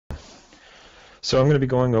So I'm going to be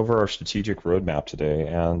going over our strategic roadmap today,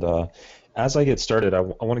 and as I get started, I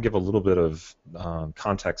want to give a little bit of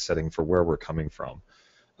context setting for where we're coming from.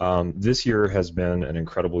 This year has been an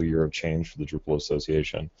incredible year of change for the Drupal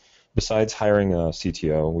Association. Besides hiring a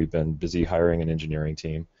CTO, we've been busy hiring an engineering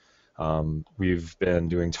team. We've been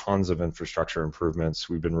doing tons of infrastructure improvements.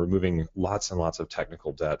 We've been removing lots and lots of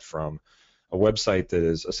technical debt from a website that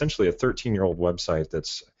is essentially a 13-year-old website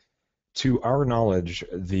that's, to our knowledge,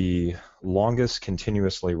 the longest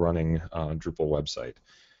continuously running Drupal website.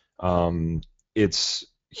 It's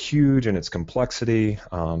huge in its complexity.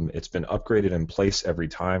 It's been upgraded in place every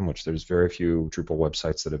time, which there's very few Drupal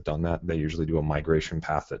websites that have done that. They usually do a migration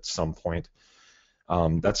path at some point.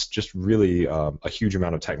 That's just really a huge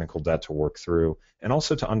amount of technical debt to work through and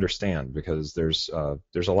also to understand, because there's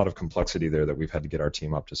a lot of complexity there that we've had to get our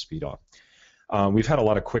team up to speed on. We've had a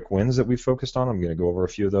lot of quick wins that we've focused on. I'm going to go over a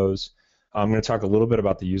few of those. I'm going to talk a little bit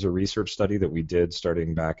about the user research study that we did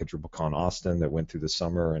starting back at DrupalCon Austin that went through the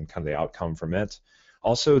summer and kind of the outcome from it.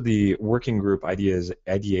 Also, the working group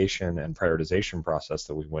ideation and prioritization process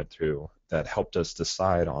that we went through that helped us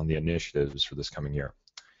decide on the initiatives for this coming year.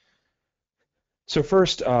 So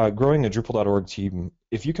first, growing a Drupal.org team,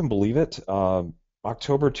 if you can believe it,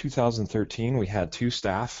 October 2013, we had 2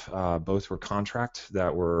 staff. Both were contract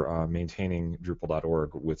that were maintaining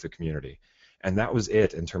Drupal.org with the community. And that was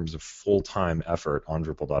it in terms of full-time effort on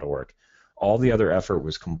Drupal.org. All the other effort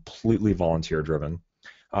was completely volunteer-driven.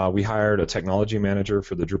 We hired a technology manager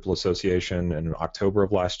for the Drupal Association in October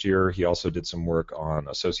of last year. He also did some work on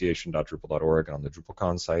association.drupal.org on the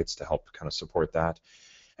DrupalCon sites to help kind of support that.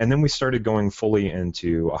 And then we started going fully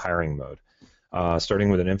into a hiring mode,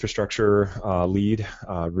 starting with an infrastructure lead,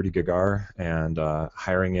 Rudy Gagar, and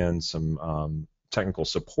hiring in some technical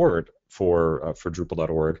support for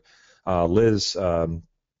Drupal.org. Liz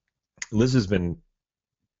has been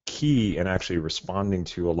key in actually responding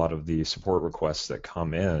to a lot of the support requests that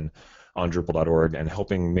come in on Drupal.org and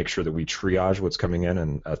helping make sure that we triage what's coming in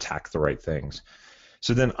and attack the right things.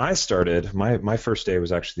 So then I started, my first day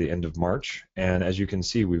was actually the end of March, and as you can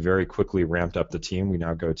see, we very quickly ramped up the team. We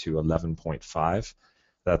now go to 11.5.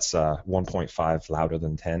 That's 1.5 louder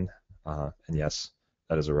than 10, and yes,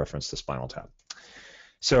 that is a reference to Spinal Tap.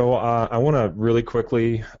 So I want to really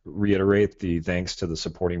quickly reiterate the thanks to the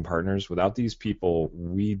supporting partners. Without these people,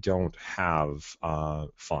 we don't have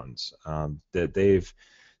funds.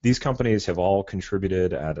 These companies have all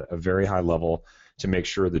contributed at a very high level to make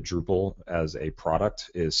sure that Drupal as a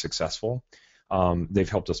product is successful. They've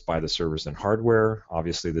helped us buy the servers and hardware,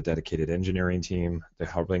 obviously the dedicated engineering team. They're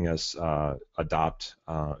helping us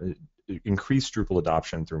increase Drupal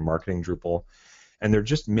adoption through marketing Drupal. And they're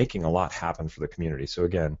just making a lot happen for the community. So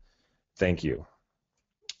again, thank you.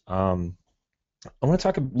 I want to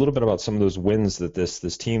talk a little bit about some of those wins that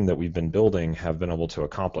this team that we've been building have been able to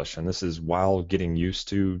accomplish. And this is while getting used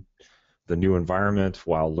to the new environment,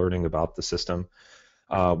 while learning about the system.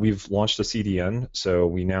 We've launched a CDN, so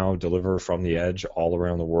we now deliver from the edge all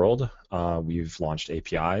around the world. We've launched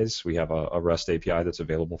APIs. We have a REST API that's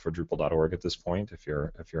available for Drupal.org at this point. If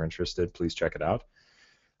you're interested, please check it out.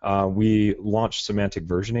 We launched semantic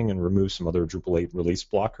versioning and removed some other Drupal 8 release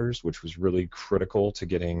blockers, which was really critical to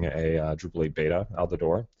getting a Drupal 8 beta out the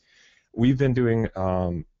door. We've been doing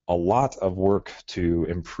a lot of work to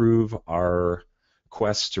improve our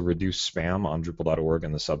quests to reduce spam on Drupal.org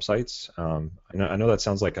and the subsites. I know that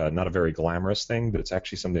sounds like not a very glamorous thing, but it's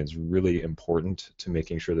actually something that's really important to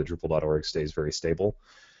making sure that Drupal.org stays very stable.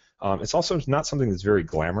 It's also not something that's very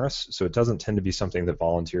glamorous, so it doesn't tend to be something that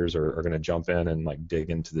volunteers are going to jump in and like dig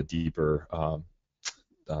into the deeper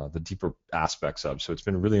aspects of. So it's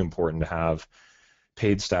been really important to have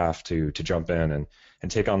paid staff to jump in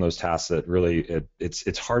and take on those tasks that really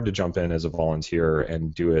it's hard to jump in as a volunteer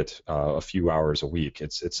and do it a few hours a week.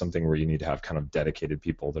 It's something where you need to have kind of dedicated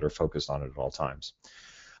people that are focused on it at all times.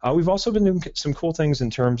 We've also been doing some cool things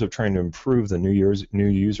in terms of trying to improve the new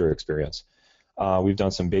user experience. We've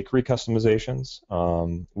done some bakery customizations.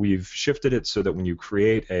 We've shifted it so that when you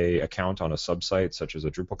create an account on a subsite, such as a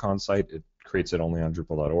DrupalCon site, it creates it only on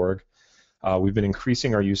Drupal.org. We've been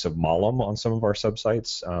increasing our use of Malum on some of our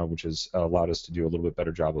subsites, which has allowed us to do a little bit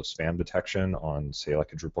better job of spam detection on, say,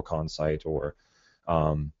 like a DrupalCon site or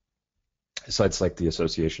sites like the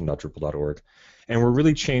association.drupal.org. And we're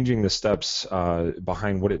really changing the steps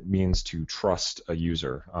behind what it means to trust a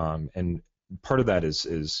user. And part of that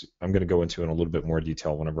is I'm going to go into in a little bit more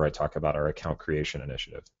detail whenever I talk about our account creation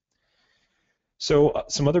initiative. So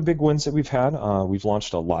some other big wins that we've had, we've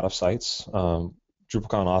launched a lot of sites.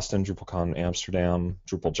 DrupalCon Austin, DrupalCon Amsterdam,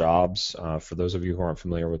 Drupal Jobs. For those of you who aren't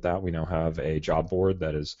familiar with that, we now have a job board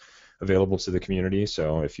that is available to the community.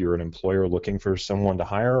 So if you're an employer looking for someone to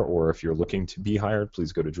hire, or if you're looking to be hired,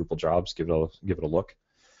 please go to Drupal Jobs, give it a look.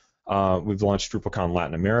 We've launched DrupalCon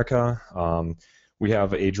Latin America. We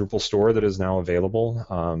have a Drupal store that is now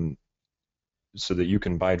available so that you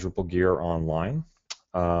can buy Drupal gear online.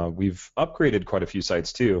 We've upgraded quite a few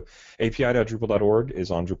sites too. api.drupal.org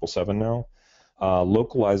is on Drupal 7 now.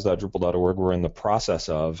 Localize.drupal.org we're in the process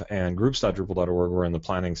of, and groups.drupal.org we're in the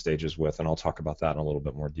planning stages with, and I'll talk about that in a little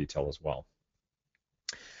bit more detail as well.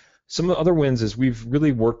 Some of the other wins is we've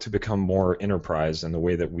really worked to become more enterprise in the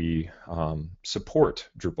way that we support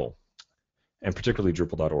Drupal, and particularly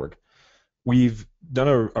Drupal.org. We've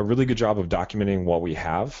done a really good job of documenting what we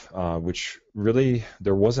have, which really,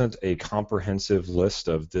 there wasn't a comprehensive list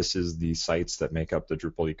of this is the sites that make up the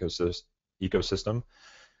Drupal ecosystem.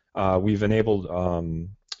 We've enabled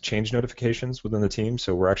change notifications within the team,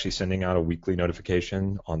 so we're actually sending out a weekly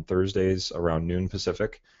notification on Thursdays around noon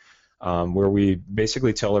Pacific, where we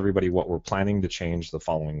basically tell everybody what we're planning to change the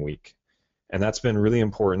following week. And that's been really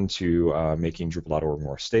important to making Drupal.org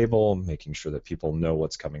more stable, making sure that people know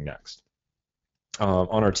what's coming next.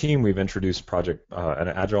 On our team, we've introduced an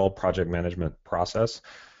agile project management process.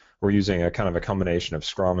 We're using a kind of a combination of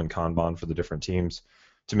Scrum and Kanban for the different teams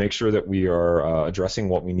to make sure that we are addressing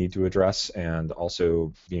what we need to address, and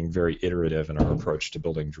also being very iterative in our approach to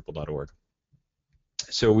building Drupal.org.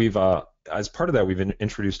 So we've, as part of that, we've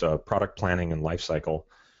introduced a product planning and lifecycle.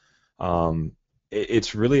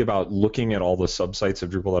 It's really about looking at all the subsites of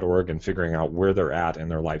Drupal.org and figuring out where they're at in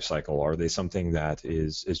their lifecycle. Are they something that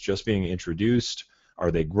is just being introduced?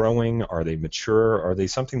 Are they growing? Are they mature? Are they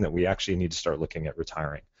something that we actually need to start looking at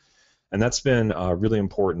retiring? And that's been really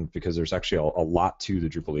important, because there's actually a lot to the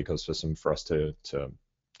Drupal ecosystem for us to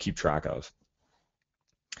keep track of.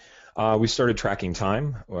 We started tracking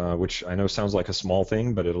time, which I know sounds like a small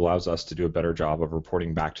thing, but it allows us to do a better job of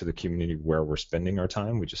reporting back to the community where we're spending our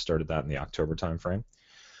time. We just started that in the October timeframe.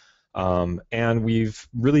 And we've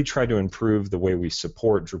really tried to improve the way we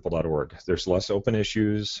support Drupal.org. There's less open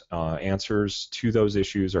issues. Answers to those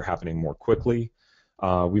issues are happening more quickly.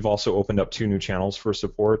 We've also opened up 2 new channels for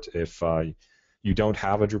support. If you don't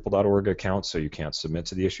have a Drupal.org account, so you can't submit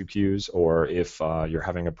to the issue queues, or if you're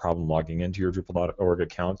having a problem logging into your Drupal.org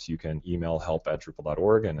account, you can email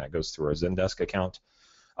help@Drupal.org, and that goes through our Zendesk account.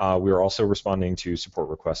 We are also responding to support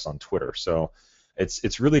requests on Twitter. So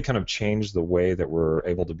it's really kind of changed the way that we're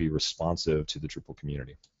able to be responsive to the Drupal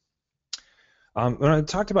community. When I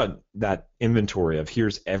talked about that inventory of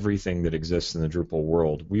here's everything that exists in the Drupal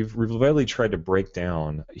world, we've really tried to break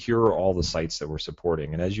down, here are all the sites that we're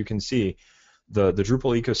supporting. And as you can see, the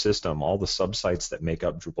Drupal ecosystem, all the subsites that make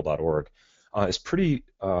up Drupal.org, is pretty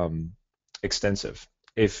extensive.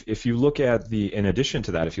 If you look at in addition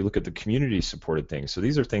to that, if you look at the community-supported things, so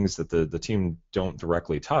these are things that the team don't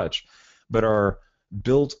directly touch, but are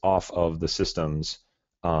built off of the systems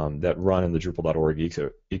that run in the Drupal.org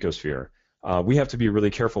ecosphere. We have to be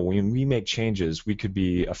really careful. When we make changes, we could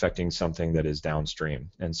be affecting something that is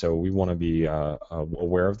downstream. And so we want to be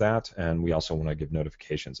aware of that, and we also want to give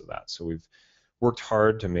notifications of that. So we've worked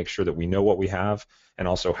hard to make sure that we know what we have and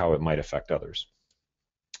also how it might affect others.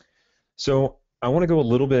 So I want to go a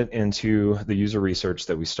little bit into the user research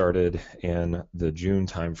that we started in the June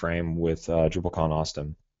timeframe with DrupalCon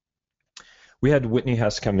Austin. We had Whitney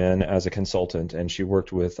Hess come in as a consultant, and she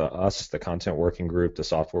worked with us, the content working group, the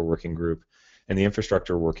software working group, and the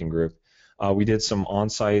infrastructure working group. We did some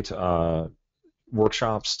on-site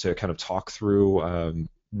workshops to kind of talk through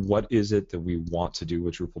what is it that we want to do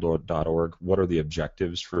with Drupal.org, what are the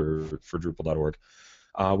objectives for Drupal.org.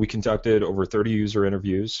 We conducted over 30 user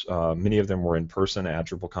interviews. Many of them were in person at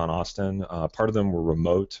DrupalCon Austin. Part of them were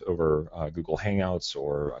remote over Google Hangouts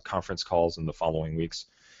or conference calls in the following weeks.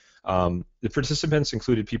 The participants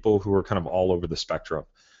included people who were kind of all over the spectrum.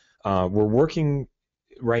 We're working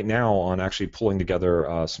right now on actually pulling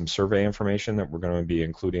together some survey information that we're going to be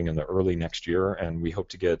including in the early next year, and we hope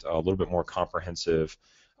to get a little bit more comprehensive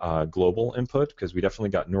global input, because we definitely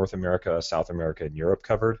got North America, South America, and Europe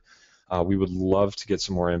covered. We would love to get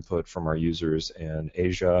some more input from our users in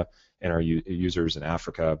Asia and our users in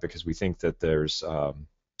Africa, because we think that there's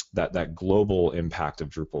that global impact of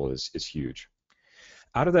Drupal is huge.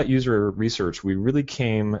 Out of that user research, we really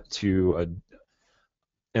came to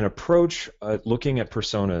an approach looking at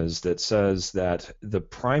personas that says that the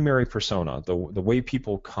primary persona, the way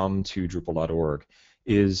people come to Drupal.org,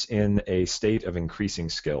 is in a state of increasing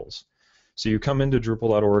skills. So you come into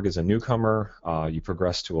Drupal.org as a newcomer, you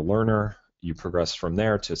progress to a learner, you progress from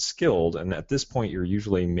there to skilled, and at this point you're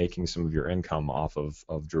usually making some of your income off of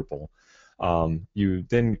Drupal. You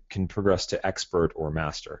then can progress to expert or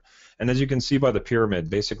master. And as you can see by the pyramid,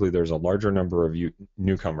 basically there's a larger number of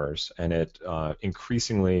newcomers, and it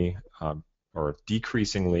increasingly or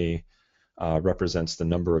decreasingly represents the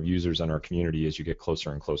number of users in our community as you get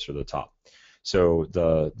closer and closer to the top. So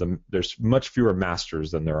there's much fewer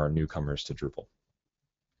masters than there are newcomers to Drupal.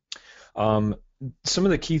 Some of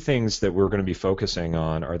the key things that we're going to be focusing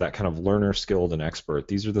on are that kind of learner, skilled, and expert.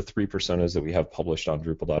 These are the three personas that we have published on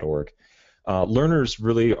Drupal.org. Learners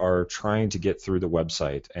really are trying to get through the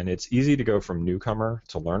website, and it's easy to go from newcomer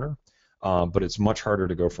to learner, but it's much harder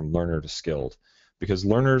to go from learner to skilled, because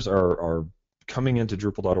learners are coming into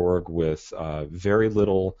Drupal.org with very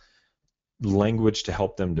little language to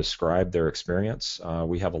help them describe their experience.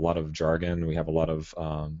 We have a lot of jargon. We have a lot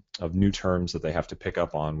of new terms that they have to pick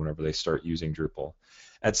up on whenever they start using Drupal.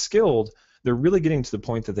 At skilled, they're really getting to the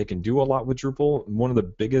point that they can do a lot with Drupal. One of the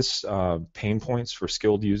biggest pain points for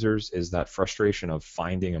skilled users is that frustration of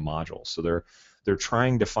finding a module. So they're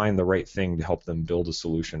trying to find the right thing to help them build a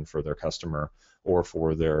solution for their customer or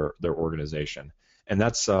for their organization. And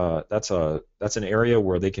that's an area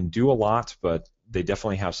where they can do a lot, but they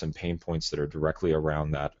definitely have some pain points that are directly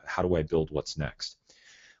around that. How do I build what's next?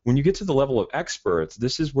 When you get to the level of experts,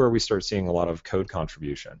 this is where we start seeing a lot of code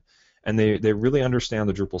contribution. And they really understand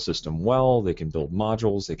the Drupal system well. They can build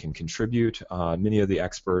modules. They can contribute. Many of the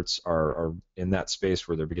experts are in that space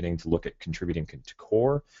where they're beginning to look at contributing to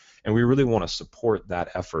core. And we really want to support that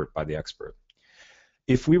effort by the expert.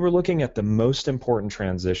 If we were looking at the most important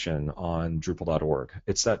transition on Drupal.org,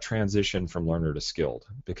 it's that transition from learner to skilled.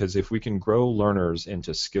 Because if we can grow learners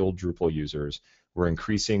into skilled Drupal users, we're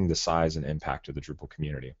increasing the size and impact of the Drupal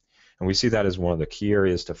community. And we see that as one of the key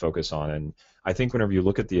areas to focus on. And I think whenever you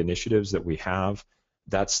look at the initiatives that we have,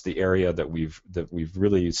 that's the area that we've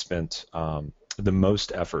really spent the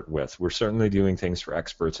most effort with. We're certainly doing things for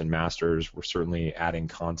experts and masters. We're certainly adding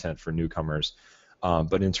content for newcomers.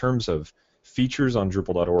 But in terms of features on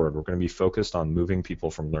Drupal.org, we're going to be focused on moving people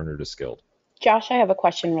from learner to skilled. Josh, I have a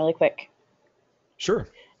question really quick. Sure.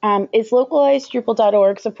 Is localized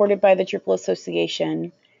Drupal.org supported by the Drupal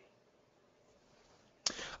Association?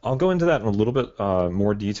 I'll go into that in a little bit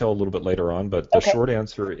more detail a little bit later on, but the short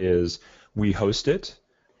answer is we host it.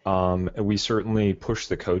 We certainly push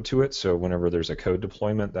the code to it, so whenever there's a code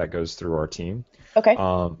deployment, that goes through our team. Okay.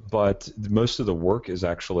 But most of the work is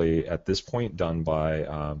actually, at this point, done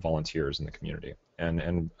by volunteers in the community.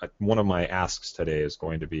 And one of my asks today is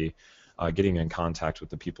going to be getting in contact with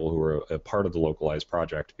the people who are a part of the localized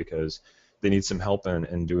project, because they need some help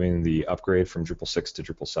in doing the upgrade from Drupal 6 to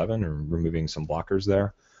Drupal 7 and removing some blockers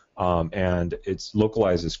there. And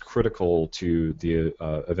localize is critical to the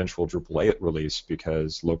eventual Drupal 8 release,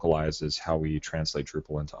 because localize is how we translate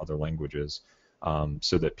Drupal into other languages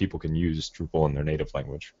so that people can use Drupal in their native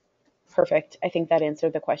language. Perfect. I think that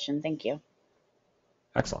answered the question. Thank you.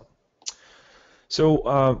 Excellent.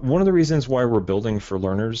 So one of the reasons why we're building for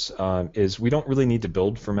learners is we don't really need to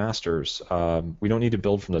build for masters. We don't need to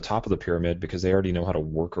build from the top of the pyramid, because they already know how to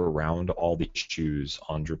work around all the issues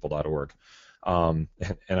on Drupal.org. And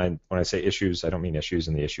when I say issues, I don't mean issues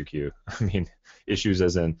in the issue queue. I mean issues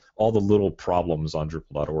as in all the little problems on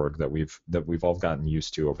Drupal.org that we've all gotten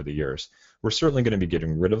used to over the years. We're certainly going to be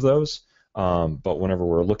getting rid of those, but whenever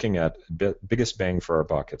we're looking at biggest bang for our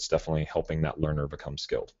buck, it's definitely helping that learner become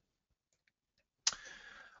skilled.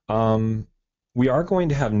 We are going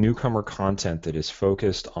to have newcomer content that is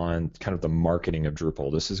focused on kind of the marketing of Drupal.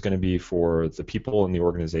 This is going to be for the people in the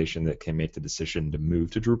organization that can make the decision to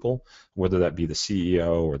move to Drupal, whether that be the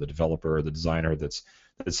CEO or the developer or the designer that's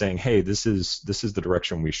saying, hey, this is the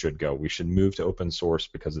direction we should go. We should move to open source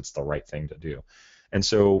because it's the right thing to do. And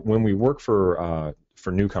so when we work for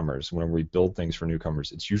newcomers, when we build things for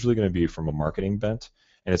newcomers, it's usually going to be from a marketing bent,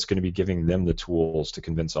 and it's going to be giving them the tools to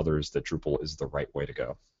convince others that Drupal is the right way to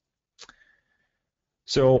go.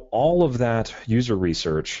 So all of that user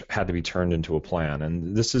research had to be turned into a plan,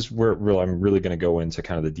 and this is where I'm really going to go into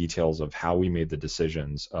kind of the details of how we made the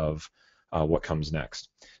decisions of what comes next.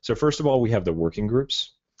 So first of all, we have the working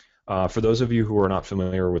groups. For those of you who are not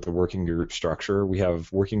familiar with the working group structure, we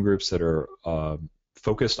have working groups that are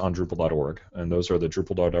focused on Drupal.org, and those are the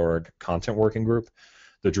Drupal.org content working group,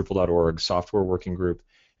 the Drupal.org software working group,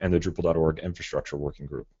 and the Drupal.org infrastructure working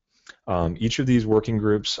group. Each of these working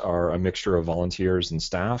groups are a mixture of volunteers and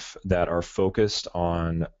staff that are focused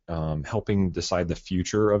on helping decide the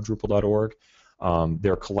future of Drupal.org.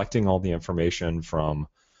 They're collecting all the information from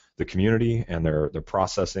the community, and they're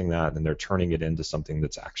processing that, and they're turning it into something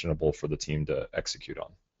that's actionable for the team to execute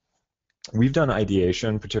on. We've done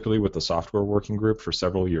ideation, particularly with the software working group, for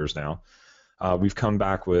several years now. We've come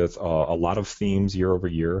back with a lot of themes year over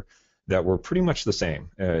year that were pretty much the same.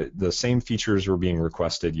 The same features were being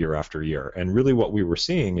requested year after year. And really what we were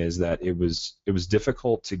seeing is that it was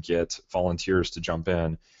difficult to get volunteers to jump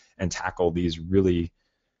in and tackle these really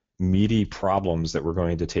meaty problems that were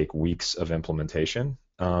going to take weeks of implementation,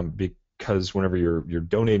 because whenever you're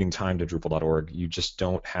donating time to Drupal.org, you just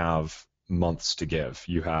don't have months to give.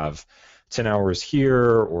 You have 10 hours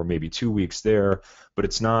here or maybe 2 weeks there, but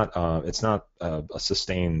it's not a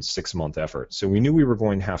sustained 6-month effort. So we knew we were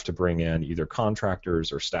going to have to bring in either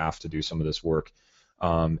contractors or staff to do some of this work,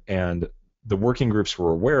 and the working groups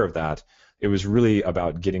were aware of that. It was really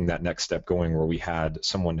about getting that next step going where we had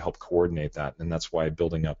someone to help coordinate that, and that's why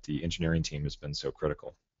building up the engineering team has been so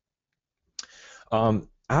critical.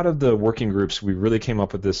 Out of the working groups, we really came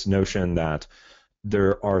up with this notion that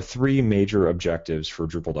there are 3 major objectives for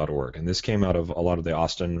Drupal.org, and this came out of a lot of the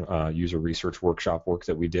Austin user research workshop work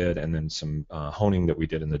that we did, and then some honing that we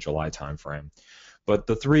did in the July timeframe. But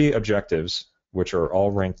the 3 objectives, which are all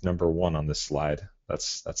ranked number 1 on this slide,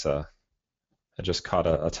 I just caught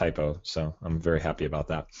a typo, so I'm very happy about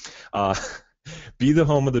that. Be the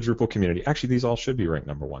home of the Drupal community. Actually, these all should be ranked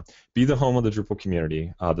number 1. Be the home of the Drupal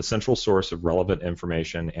community, the central source of relevant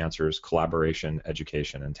information, answers, collaboration,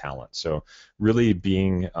 education, and talent. So really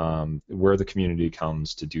being where the community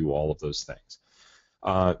comes to do all of those things.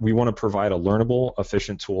 We want to provide a learnable,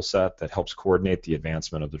 efficient tool set that helps coordinate the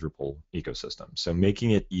advancement of the Drupal ecosystem. So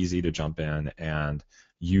making it easy to jump in and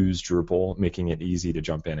use Drupal, making it easy to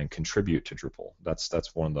jump in and contribute to Drupal.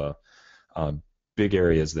 That's one of the big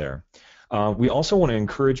areas there. We also want to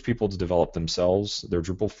encourage people to develop themselves, their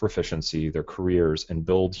Drupal proficiency, their careers, and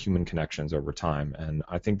build human connections over time. And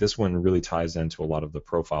I think this one really ties into a lot of the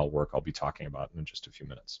profile work I'll be talking about in just a few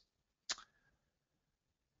minutes.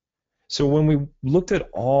 So when we looked at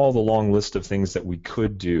all the long list of things that we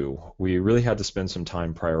could do, we really had to spend some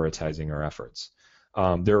time prioritizing our efforts.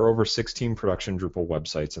 There are over 16 production Drupal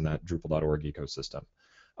websites in that Drupal.org ecosystem.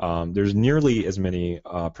 There's nearly as many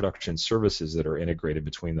production services that are integrated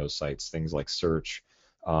between those sites, things like search,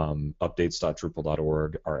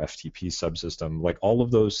 updates.drupal.org, our FTP subsystem. Like all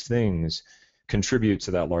of those things contribute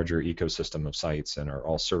to that larger ecosystem of sites and are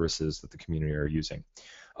all services that the community are using.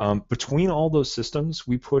 Between all those systems,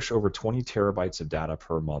 we push over 20 terabytes of data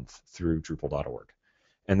per month through Drupal.org.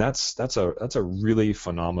 And that's a really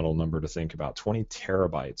phenomenal number to think about. 20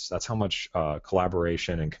 terabytes. That's how much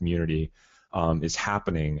collaboration and community is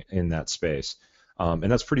happening in that space. And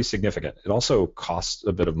that's pretty significant. It also costs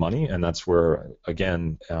a bit of money, and that's where,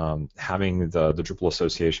 again, having the Drupal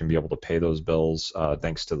Association be able to pay those bills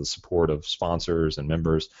thanks to the support of sponsors and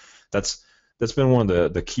members, that's been one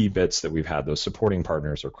of the key bits that we've had. Those supporting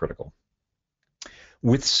partners are critical.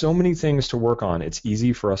 With so many things to work on, it's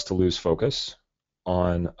easy for us to lose focus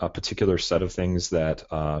on a particular set of things that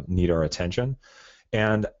need our attention.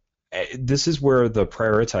 And this is where the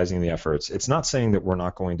prioritizing the efforts, it's not saying that we're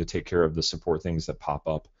not going to take care of the support things that pop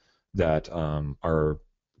up that are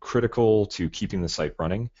critical to keeping the site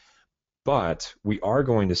running, but we are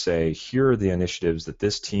going to say, here are the initiatives that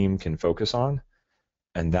this team can focus on,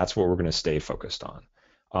 and that's what we're going to stay focused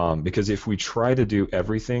on. Because if we try to do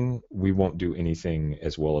everything, we won't do anything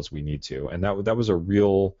as well as we need to. And that was a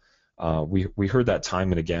real, we heard that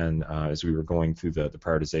time and again as we were going through the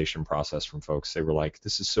prioritization process from folks. They were like,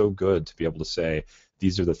 this is so good to be able to say,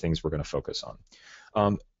 these are the things we're going to focus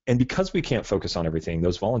on. And because we can't focus on everything,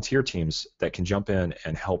 those volunteer teams that can jump in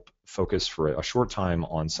and help focus for a short time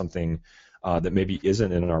on something that maybe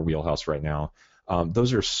isn't in our wheelhouse right now,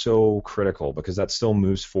 those are so critical because that still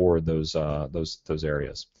moves forward those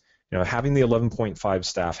areas. You know, having the 11.5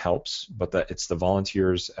 staff helps, but it's the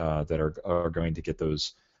volunteers that are going to get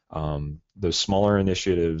those smaller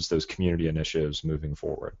initiatives, those community initiatives moving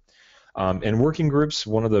forward. And working groups,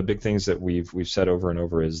 one of the big things that we've said over and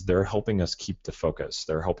over is they're helping us keep the focus.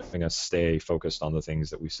 They're helping us stay focused on the things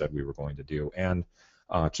that we said we were going to do and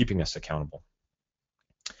keeping us accountable.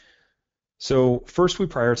 So first we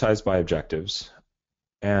prioritized by objectives,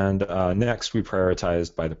 and next we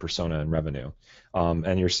prioritized by the persona and revenue.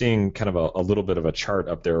 And you're seeing kind of a little bit of a chart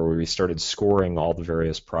up there where we started scoring all the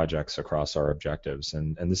various projects across our objectives.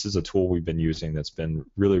 And this is a tool we've been using that's been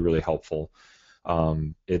really, really helpful.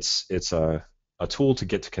 It's a tool to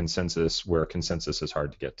get to consensus where consensus is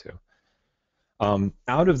hard to get to.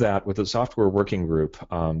 Out of that, with the software working group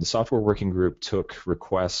took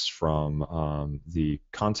requests from the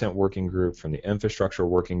content working group, from the infrastructure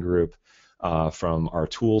working group, from our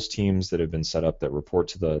tools teams that have been set up that report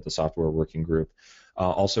to the software working group,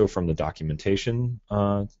 also from the documentation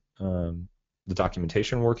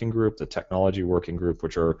working group, the technology working group,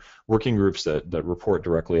 which are working groups that report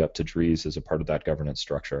directly up to Dries as a part of that governance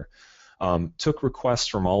structure. took requests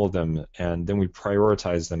from all of them, and then we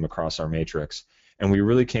prioritized them across our matrix. And we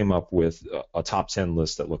really came up with a top 10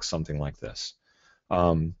 list that looks something like this.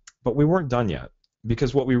 But we weren't done yet,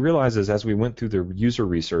 because what we realized is as we went through the user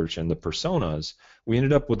research and the personas, we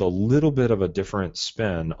ended up with a little bit of a different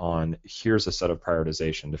spin on here's a set of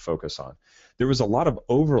prioritization to focus on. There was a lot of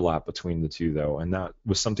overlap between the two, though, and that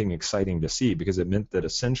was something exciting to see because it meant that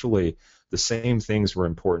essentially the same things were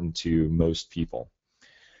important to most people.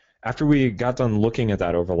 After we got done looking at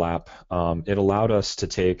that overlap, it allowed us to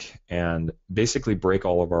take and basically break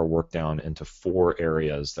all of our work down into 4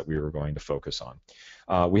 areas that we were going to focus on.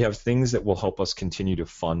 We have things that will help us continue to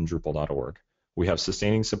fund Drupal.org. We have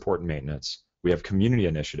sustaining support and maintenance. We have community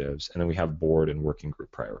initiatives, and then we have board and working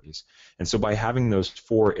group priorities. And so by having those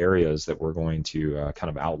 4 areas that we're going to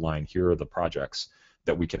kind of outline, here are the projects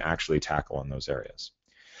that we can actually tackle in those areas.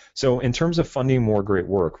 So in terms of funding more great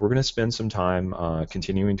work, we're going to spend some time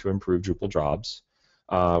continuing to improve Drupal jobs.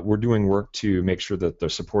 We're doing work to make sure that the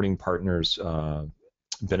supporting partners'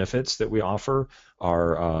 benefits that we offer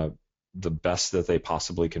are the best that they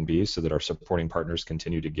possibly can be, so that our supporting partners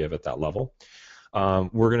continue to give at that level.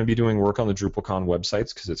 We're going to be doing work on the DrupalCon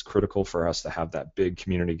websites because it's critical for us to have that big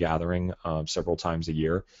community gathering several times a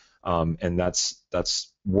year, and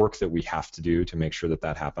that's work that we have to do to make sure that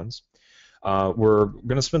that happens. We're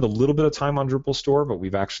going to spend a little bit of time on Drupal Store, but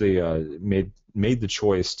we've actually made the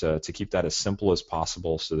choice to keep that as simple as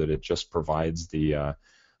possible so that it just provides the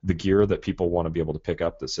gear that people want to be able to pick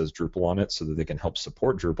up that says Drupal on it so that they can help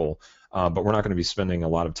support Drupal. But we're not going to be spending a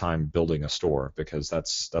lot of time building a store because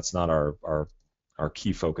that's not our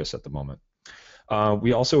key focus at the moment.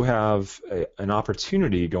 We also have an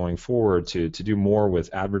opportunity going forward to do more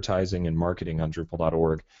with advertising and marketing on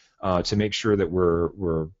Drupal.org to make sure that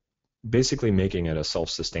we're basically making it a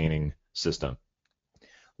self-sustaining system.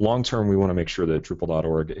 Long term, we want to make sure that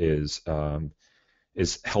Drupal.org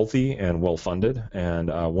is healthy and well-funded, and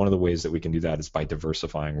one of the ways that we can do that is by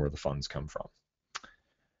diversifying where the funds come from.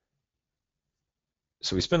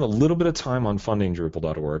 So we spend a little bit of time on funding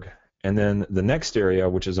Drupal.org, and then the next area,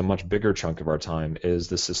 which is a much bigger chunk of our time, is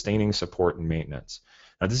the sustaining support and maintenance.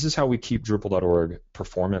 Now, this is how we keep Drupal.org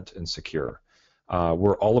performant and secure.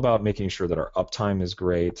 We're all about making sure that our uptime is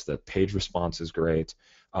great, that page response is great.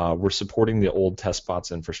 We're supporting the old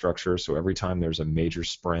testbots infrastructure, so every time there's a major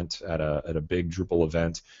sprint at a big Drupal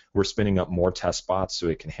event, we're spinning up more testbots so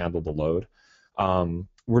it can handle the load.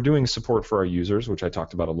 We're doing support for our users, which I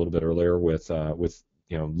talked about a little bit earlier with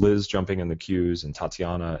Liz jumping in the queues and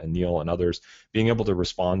Tatiana and Neil and others being able to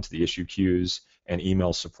respond to the issue queues and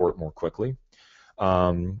email support more quickly.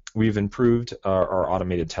 We've improved our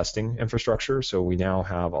automated testing infrastructure, so we now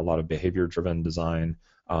have a lot of behavior-driven design,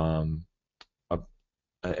 a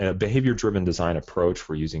behavior-driven design approach.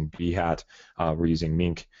 We're using Behat, we're using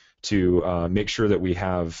Mink to make sure that we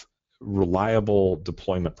have reliable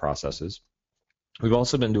deployment processes. We've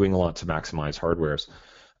also been doing a lot to maximize hardwares.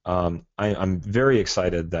 I'm very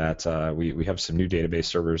excited that we have some new database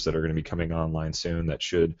servers that are going to be coming online soon that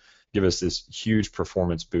should give us this huge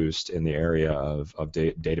performance boost in the area of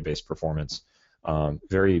database performance.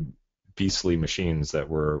 Very beastly machines that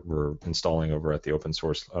we're installing over at the open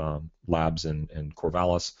source labs in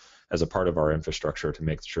Corvallis as a part of our infrastructure to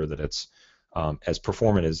make sure that it's as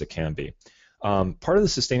performant as it can be. Part of the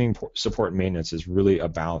sustaining support and maintenance is really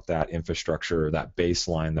about that infrastructure, that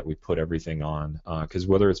baseline that we put everything on, because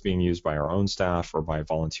whether it's being used by our own staff or by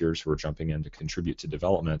volunteers who are jumping in to contribute to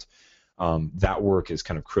development, that work is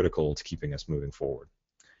kind of critical to keeping us moving forward.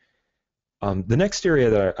 The next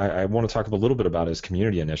area that I want to talk a little bit about is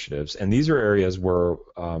community initiatives, and these are areas where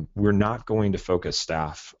we're not going to focus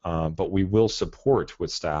staff, but we will support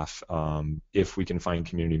with staff if we can find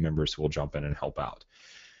community members who will jump in and help out.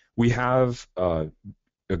 We have a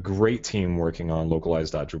great team working on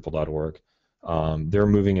localize.drupal.org. They're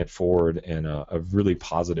moving it forward in a really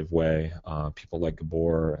positive way. People like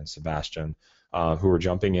Gabor and Sebastian who are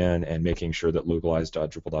jumping in and making sure that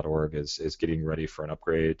localize.drupal.org is getting ready for an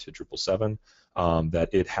upgrade to Drupal 7, that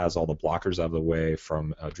it has all the blockers out of the way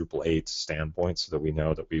from a Drupal 8 standpoint so that we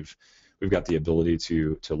know that we've got the ability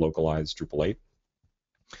to localize Drupal 8.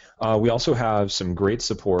 We also have some great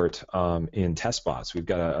support in testbots. We've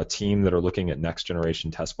got a team that are looking at next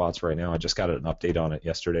generation testbots right now. I just got an update on it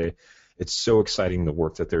yesterday. It's so exciting, the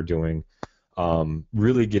work that they're doing.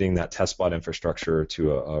 Really getting that testbot infrastructure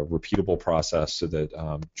to a repeatable process so that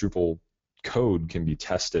Drupal code can be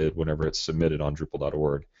tested whenever it's submitted on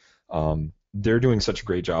Drupal.org. they're doing such a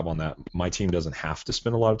great job on that. My team doesn't have to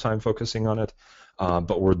spend a lot of time focusing on it,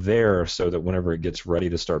 but we're there so that whenever it gets ready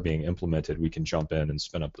to start being implemented, we can jump in and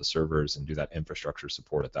spin up the servers and do that infrastructure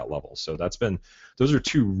support at that level. So those are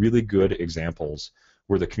two really good examples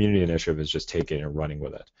where the community initiative is just taking and running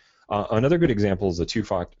with it. Another good example is the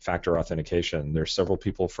two-factor authentication. There's several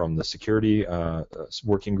people from the security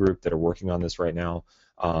working group that are working on this right now.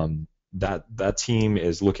 That team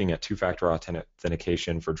is looking at two-factor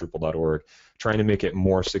authentication for Drupal.org, trying to make it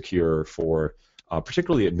more secure for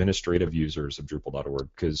particularly administrative users of Drupal.org,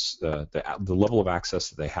 because the level of access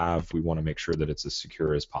that they have, we want to make sure that it's as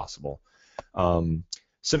secure as possible.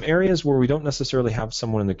 Some areas where we don't necessarily have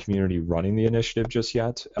someone in the community running the initiative just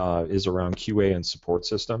yet is around QA and support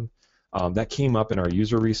system. That came up in our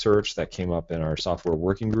user research, that came up in our software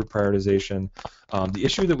working group prioritization. The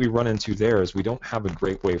issue that we run into there is we don't have a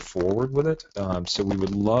great way forward with it, so we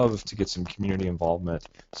would love to get some community involvement,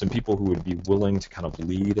 some people who would be willing to kind of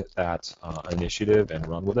lead that initiative and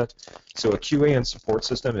run with it. So a QA and support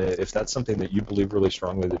system, if that's something that you believe really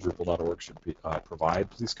strongly that Drupal.org should provide,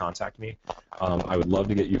 please contact me. I would love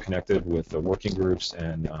to get you connected with the working groups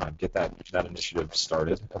and get that initiative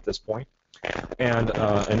started at this point. And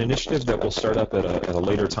an initiative that will start up at a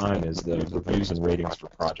later time is the reviews and ratings for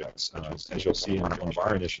projects. As you'll see in one of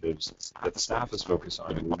our initiatives that the staff is focused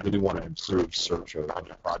on, we really want to improve search of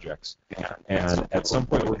projects. And at some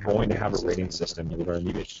point, we're going to have a rating system. We're going to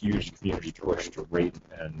need a huge community push to rate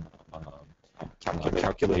and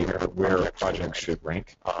calculate where projects should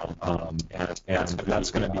rank, and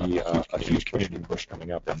that's going to be a huge community push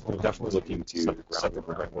coming up, and we're definitely looking to set the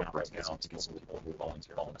groundwork right now to get some people who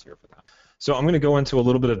volunteer for that. So I'm going to go into a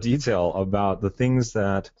little bit of detail about the things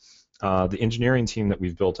that the engineering team that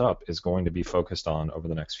we've built up is going to be focused on over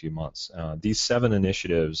the next few months. These 7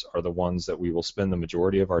 initiatives are the ones that we will spend the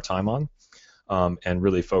majority of our time on and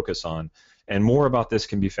really focus on. And more about this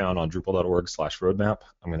can be found on Drupal.org/roadmap.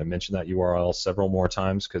 I'm going to mention that URL several more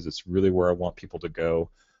times because it's really where I want people to go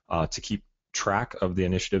to keep track of the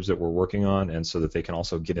initiatives that we're working on, and so that they can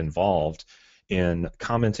also get involved in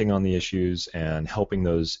commenting on the issues and helping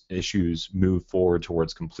those issues move forward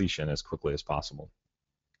towards completion as quickly as possible.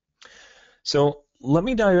 So let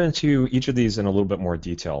me dive into each of these in a little bit more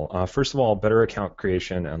detail. First of all, better account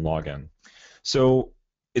creation and login. So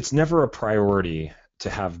it's never a priority to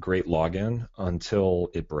have great login until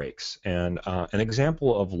it breaks. And an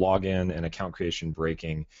example of login and account creation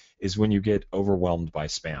breaking is when you get overwhelmed by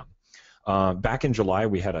spam. Back in July,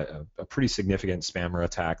 we had a pretty significant spammer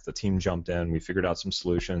attack. The team jumped in. We figured out some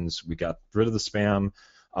solutions. We got rid of the spam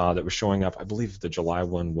that was showing up. I believe the July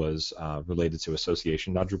one was related to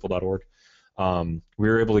association.drupal.org. We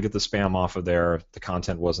were able to get the spam off of there. The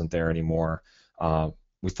content wasn't there anymore.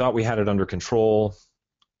 We thought we had it under control.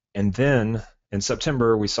 And then in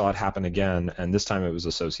September, we saw it happen again, and this time it was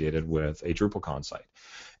associated with a DrupalCon site.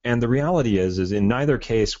 And the reality is in neither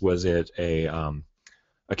case was it a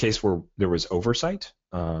case where there was oversight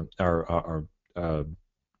or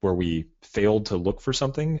where we failed to look for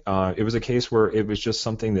something. It was a case where it was just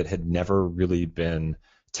something that had never really been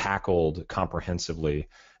tackled comprehensively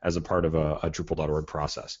as a part of a Drupal.org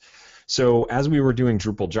process. So as we were doing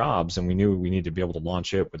Drupal jobs and we knew we needed to be able to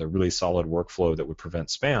launch it with a really solid workflow that would prevent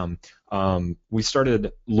spam, we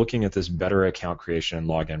started looking at this better account creation and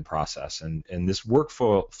login process. And this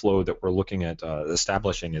workflow that we're looking at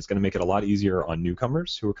establishing is going to make it a lot easier on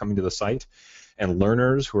newcomers who are coming to the site and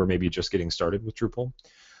learners who are maybe just getting started with Drupal.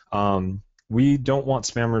 We don't want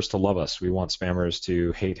spammers to love us. We want spammers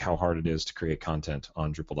to hate how hard it is to create content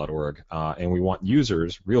on Drupal.org. And we want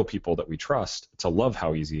users, real people that we trust, to love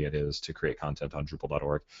how easy it is to create content on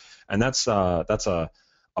Drupal.org. And that's a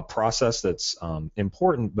process that's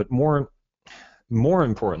important, but more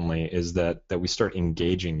importantly is that we start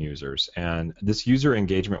engaging users. And this user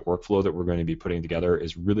engagement workflow that we're going to be putting together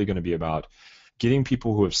is really going to be about getting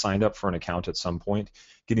people who have signed up for an account at some point,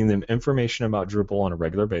 getting them information about Drupal on a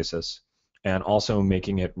regular basis, and also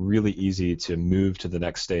making it really easy to move to the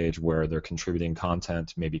next stage where they're contributing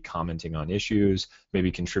content, maybe commenting on issues,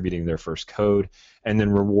 maybe contributing their first code, and then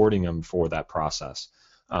rewarding them for that process.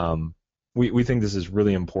 We think this is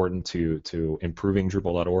really important to improving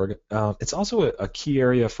Drupal.org. It's also a key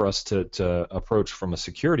area for us to approach from a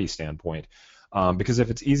security standpoint, because if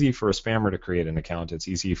it's easy for a spammer to create an account, it's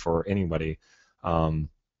easy for anybody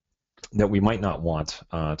that we might not want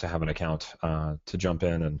to have an account to jump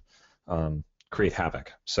in and create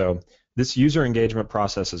havoc. So this user engagement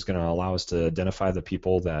process is going to allow us to identify the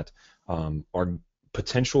people that are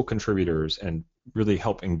potential contributors and really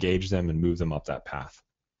help engage them and move them up that path.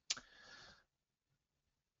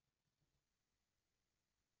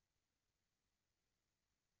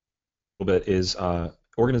 bit is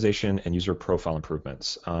organization and user profile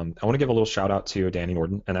improvements. I want to give a little shout out to Danny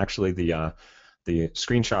Norden, and actually the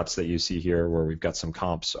screenshots that you see here where we've got some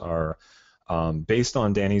comps are based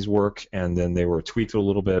on Danny's work, and then they were tweaked a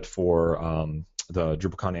little bit for the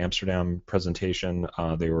DrupalCon Amsterdam presentation.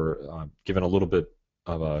 They were given a little bit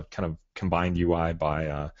of a kind of combined UI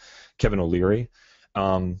by Kevin O'Leary.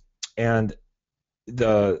 And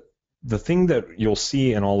the thing that you'll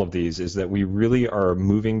see in all of these is that we really are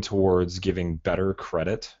moving towards giving better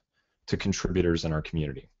credit to contributors in our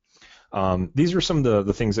community. These are some of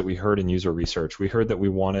the things that we heard in user research. We heard that we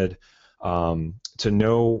wanted to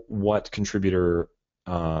know what contributor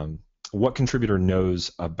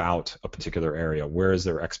knows about a particular area. Where is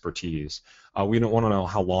their expertise? We don't want to know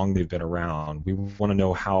how long they've been around. We want to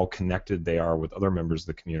know how connected they are with other members of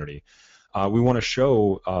the community. We want to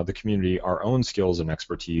show the community our own skills and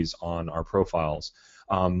expertise on our profiles.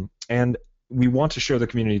 And we want to show the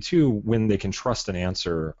community, too, when they can trust an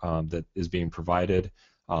answer that is being provided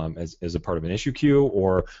as a part of an issue queue,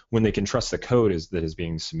 or when they can trust the code that is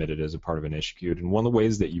being submitted as a part of an issue queue. And one of the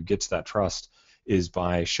ways that you get to that trust is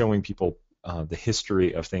by showing people the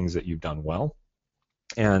history of things that you've done well.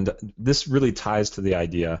 And this really ties to the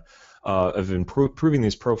idea of improving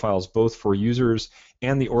these profiles both for users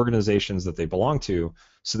and the organizations that they belong to,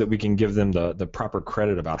 so that we can give them the proper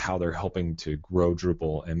credit about how they're helping to grow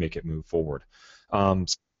Drupal and make it move forward.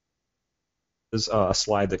 This is a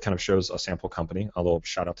slide that kind of shows a sample company. A little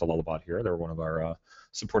shout out to Lullabot here. They're one of our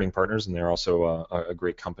supporting partners, and they're also a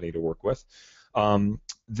great company to work with.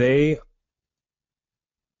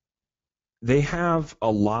 They have a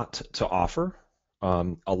lot to offer.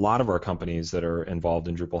 A lot of our companies that are involved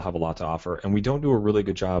in Drupal have a lot to offer, and we don't do a really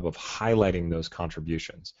good job of highlighting those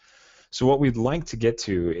contributions. So what we'd like to get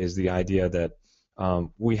to is the idea that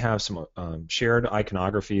we have some shared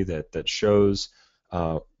iconography that shows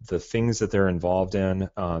the things that they're involved in,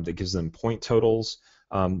 that gives them point totals.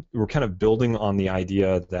 We're kind of building on the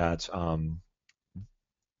idea that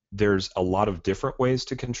there's a lot of different ways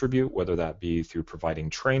to contribute, whether that be through providing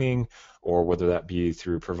training or whether that be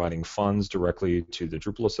through providing funds directly to the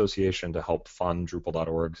Drupal Association to help fund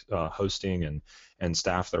Drupal.org hosting and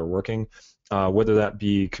staff that are working, whether that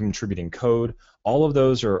be contributing code. All of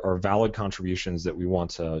those are valid contributions that we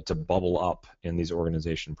want to bubble up in these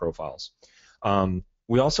organization profiles.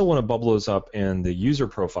 We also want to bubble those up in the user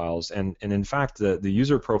profiles, and in fact, the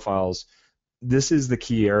user profiles, this is the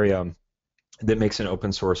key area that makes an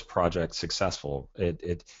open source project successful.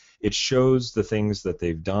 It shows the things that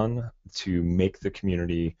they've done to make the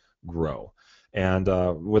community grow. And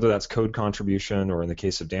whether that's code contribution, or in the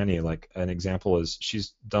case of Danny, like an example is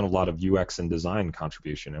she's done a lot of UX and design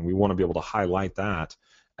contribution, and we want to be able to highlight that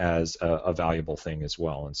as a valuable thing as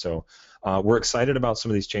well. And so we're excited about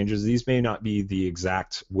some of these changes. These may not be the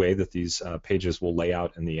exact way that these pages will lay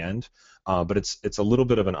out in the end, but it's a little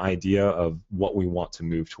bit of an idea of what we want to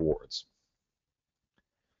move towards.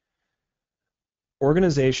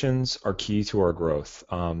 Organizations are key to our growth.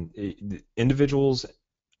 Individuals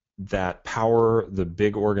that power the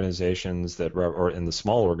big organizations or in the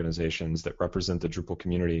small organizations that represent the Drupal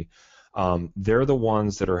community, they're the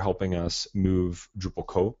ones that are helping us move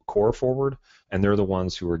Drupal core forward, and they're the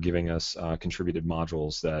ones who are giving us contributed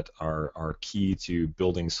modules that are key to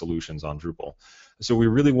building solutions on Drupal. So we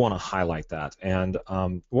really want to highlight that. And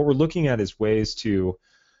what we're looking at is ways to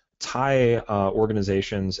tie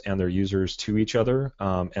organizations and their users to each other,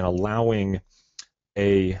 and allowing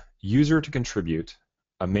a user to contribute,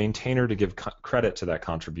 a maintainer to give credit to that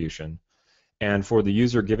contribution, and for the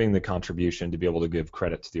user giving the contribution to be able to give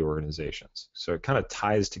credit to the organizations. So it kind of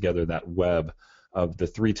ties together that web of the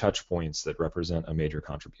 3 touch points that represent a major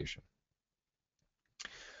contribution.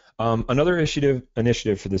 Another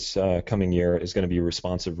initiative for this coming year is going to be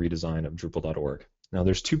responsive redesign of Drupal.org. Now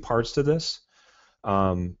there's 2 parts to this.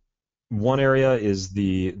 One area is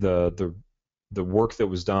the work that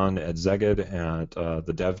was done at Szeged at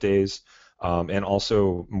the Dev Days, and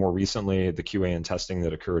also more recently the QA and testing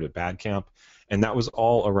that occurred at BadCamp, and that was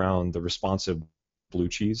all around the responsive blue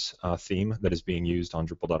cheese theme that is being used on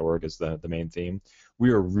Drupal.org as the main theme.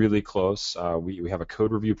 We are really close. We have a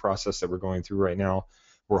code review process that we're going through right now.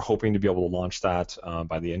 We're hoping to be able to launch that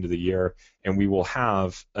by the end of the year, and we will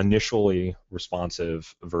have initially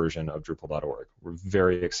responsive version of Drupal.org. We're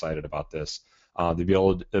very excited about this.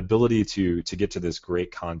 The ability to get to this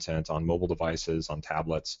great content on mobile devices, on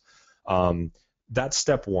tablets, that's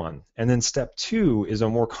step 1. And then step 2 is a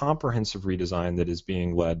more comprehensive redesign that is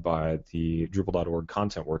being led by the Drupal.org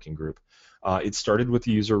content working group. It started with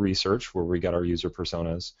the user research, where we got our user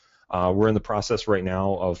personas. We're in the process right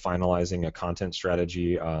now of finalizing a content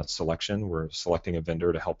strategy selection. We're selecting a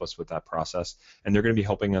vendor to help us with that process, and they're going to be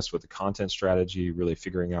helping us with the content strategy, really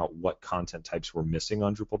figuring out what content types we're missing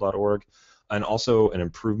on Drupal.org, and also an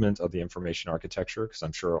improvement of the information architecture, because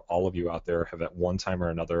I'm sure all of you out there have at one time or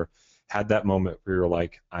another had that moment where you're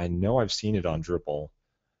like, I know I've seen it on Drupal,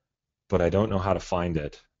 but I don't know how to find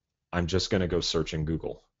it. I'm just going to go search in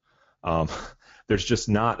Google. Um, there's just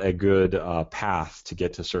not a good path to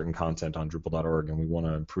get to certain content on Drupal.org, and we want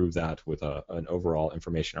to improve that with an overall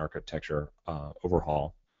information architecture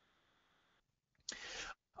overhaul.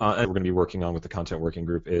 And we're going to be working on with the content working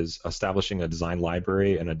group is establishing a design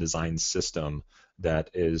library and a design system that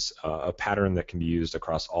is a pattern that can be used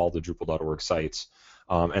across all the Drupal.org sites.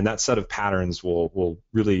 And that set of patterns will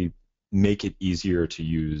really make it easier to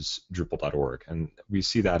use Drupal.org. And we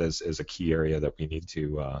see that as a key area that we need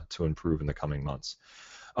to improve in the coming months.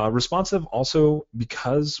 Responsive also,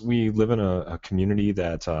 because we live in a community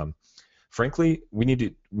that frankly, we need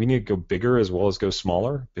to go bigger as well as go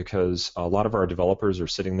smaller, because a lot of our developers are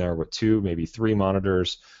sitting there with 2, maybe 3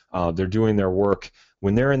 monitors. They're doing their work.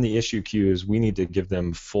 When they're in the issue queues, we need to give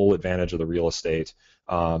them full advantage of the real estate.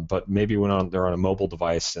 But maybe when they're on a mobile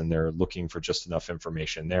device and they're looking for just enough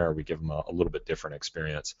information there, we give them a little bit different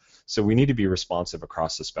experience. So we need to be responsive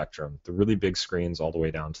across the spectrum, the really big screens all the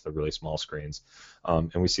way down to the really small screens.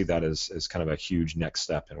 And we see that as kind of a huge next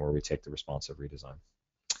step in where we take the responsive redesign.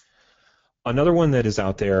 Another one that is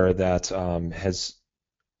out there that has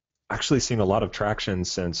actually seen a lot of traction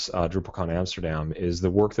since DrupalCon Amsterdam is the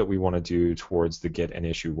work that we want to do towards the Git and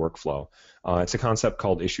issue workflow. It's a concept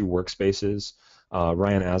called issue workspaces.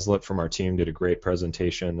 Ryan Aslett from our team did a great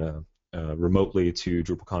presentation remotely to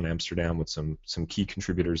DrupalCon Amsterdam with some key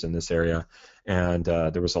contributors in this area, and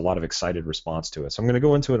there was a lot of excited response to it. So I'm going to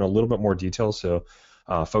go into it in a little bit more detail so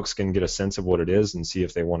folks can get a sense of what it is and see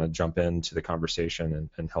if they want to jump into the conversation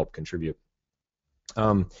and help contribute.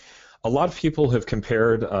 A lot of people have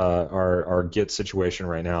compared our Git situation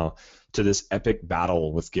right now to this epic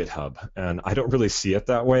battle with GitHub, and I don't really see it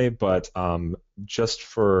that way. But just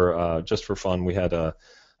for fun, we had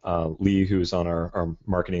Lee, who's on our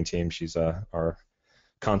marketing team. She's our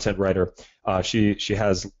content writer. She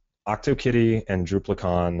has OctoKitty and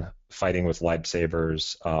DrupalCon fighting with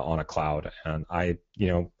lightsabers on a cloud, and I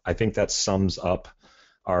think that sums up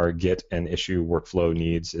our Git and issue workflow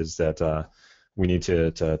needs. Is that we need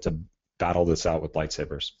to battle this out with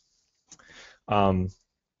lightsabers.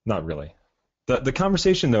 Not really. The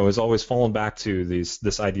conversation, though, has always fallen back to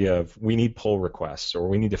this idea of we need pull requests, or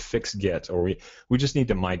we need to fix Git, or we just need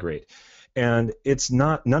to migrate. And it's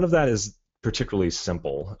not, none of that is particularly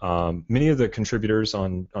simple. Many of the contributors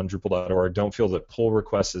on Drupal.org don't feel that pull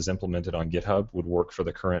requests as implemented on GitHub would work for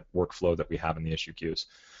the current workflow that we have in the issue queues.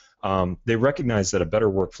 They recognize that a better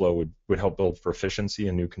workflow would help build proficiency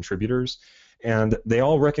in new contributors, and they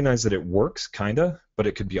all recognize that it works, kinda, but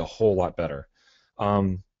it could be a whole lot better.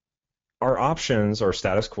 Our options are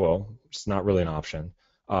status quo. It's not really an option.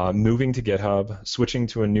 Moving to GitHub, switching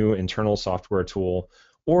to a new internal software tool,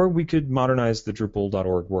 or we could modernize the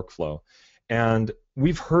Drupal.org workflow. And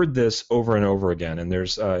we've heard this over and over again. And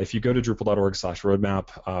there's, if you go to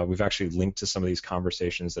Drupal.org/roadmap, we've actually linked to some of these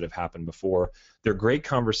conversations that have happened before. They're great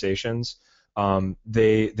conversations.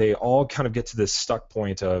 They all kind of get to this stuck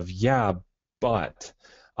point of, yeah, but.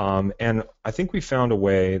 And I think we found a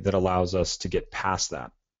way that allows us to get past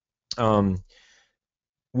that.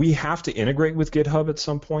 We have to integrate with GitHub at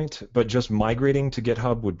some point, but just migrating to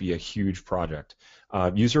GitHub would be a huge project.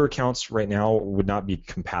 User accounts right now would not be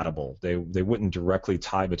compatible. They wouldn't directly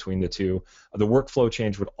tie between the two. The workflow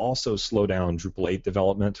change would also slow down Drupal 8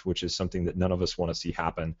 development, which is something that none of us want to see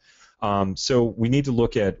happen. So we need to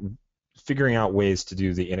look at figuring out ways to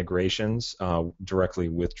do the integrations directly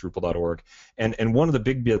with Drupal.org. And one of the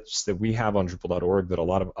big bits that we have on Drupal.org that a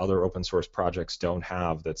lot of other open source projects don't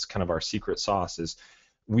have, that's kind of our secret sauce, is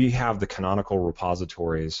we have the canonical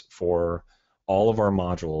repositories for all of our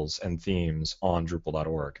modules and themes on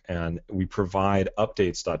Drupal.org. And we provide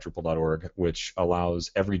updates.drupal.org, which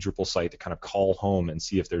allows every Drupal site to kind of call home and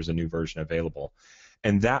see if there's a new version available.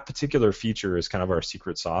 And that particular feature is kind of our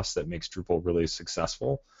secret sauce that makes Drupal really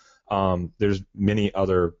successful. There's many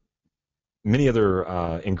other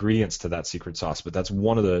ingredients to that secret sauce, but that's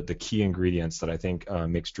one of the key ingredients that I think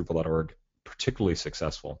makes Drupal.org particularly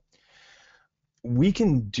successful. We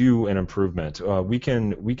can do an improvement. We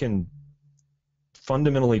can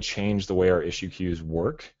fundamentally change the way our issue queues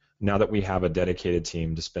work now that we have a dedicated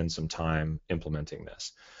team to spend some time implementing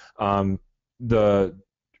this. The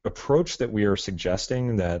approach that we are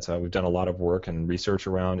suggesting, that we've done a lot of work and research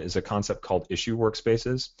around, is a concept called issue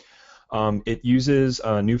workspaces. It uses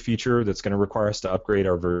a new feature that's going to require us to upgrade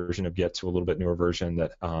our version of Git to a little bit newer version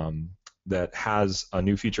that has a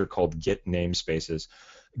new feature called Git namespaces.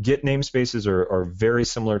 Git namespaces are very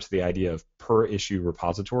similar to the idea of per issue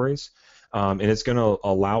repositories, and it's going to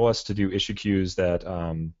allow us to do issue queues that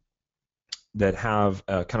have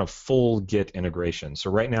a kind of full Git integration.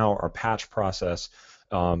 So right now, our patch process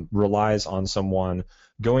relies on someone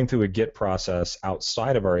going through a Git process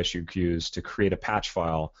outside of our issue queues to create a patch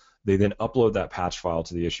file. They then upload that patch file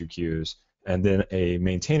to the issue queues, and then a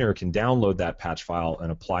maintainer can download that patch file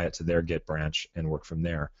and apply it to their Git branch and work from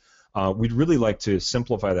there. We'd really like to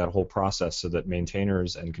simplify that whole process so that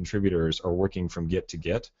maintainers and contributors are working from Git to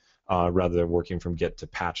Git rather than working from Git to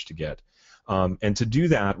patch to Git. And to do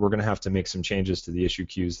that, we're going to have to make some changes to the issue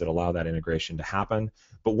queues that allow that integration to happen.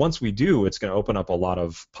 But once we do, it's going to open up a lot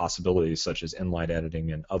of possibilities, such as inline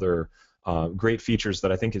editing and other great features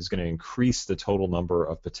that I think is going to increase the total number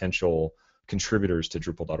of potential contributors to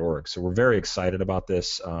Drupal.org. So we're very excited about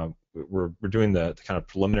this. We're doing the kind of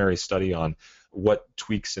preliminary study on what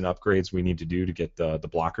tweaks and upgrades we need to do to get the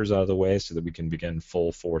blockers out of the way so that we can begin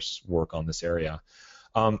full force work on this area.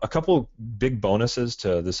 A couple big bonuses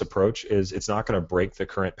to this approach is it's not going to break the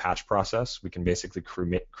current patch process. We can basically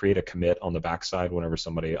create a commit on the backside whenever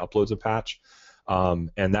somebody uploads a patch,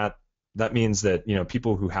 and that means that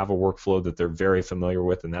people who have a workflow that they're very familiar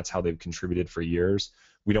with and that's how they've contributed for years,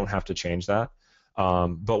 we don't have to change that.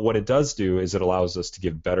 But what it does do is it allows us to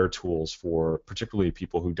give better tools for particularly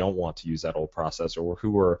people who don't want to use that old process or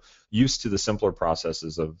who are used to the simpler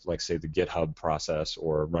processes of, like, say, the GitHub process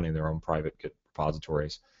or running their own private Git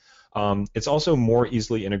repositories. It's also more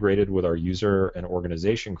easily integrated with our user and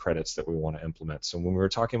organization credits that we want to implement. So when we were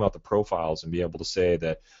talking about the profiles and be able to say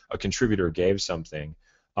that a contributor gave something,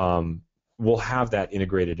 we'll have that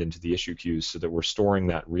integrated into the issue queues so that we're storing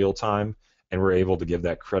that real time and we're able to give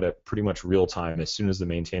that credit pretty much real time. As soon as the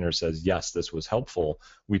maintainer says, yes, this was helpful,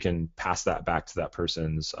 we can pass that back to that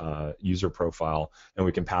person's user profile, and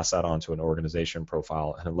we can pass that on to an organization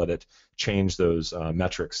profile and let it change those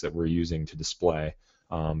metrics that we're using to display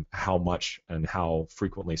how much and how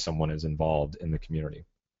frequently someone is involved in the community.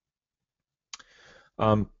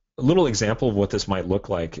 A little example of what this might look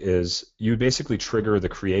like is you basically trigger the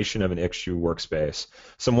creation of an issue workspace.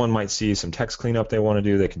 Someone might see some text cleanup they want to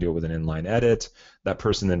do. They can do it with an inline edit. That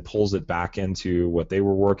person then pulls it back into what they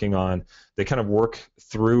were working on. They kind of work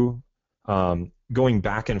through going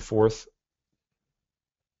back and forth.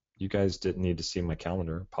 You guys didn't need to see my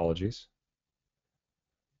calendar. Apologies.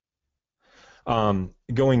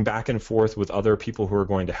 Going back and forth with other people who are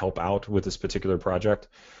going to help out with this particular project.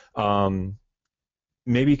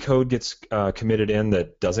 Maybe code gets committed in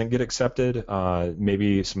that doesn't get accepted.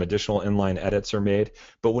 Maybe some additional inline edits are made.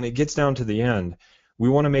 But when it gets down to the end, we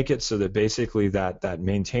want to make it so that basically that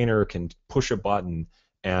maintainer can push a button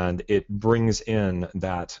and it brings in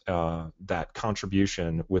that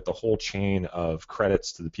contribution with the whole chain of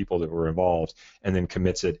credits to the people that were involved, and then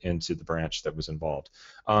commits it into the branch that was involved.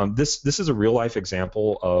 This is a real life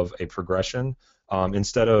example of a progression.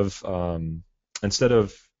 Instead of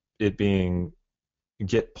it being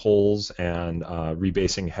Git pulls and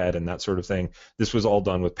rebasing head and that sort of thing, this was all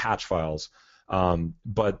done with patch files.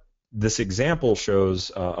 But this example shows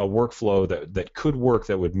a workflow that could work,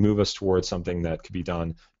 that would move us towards something that could be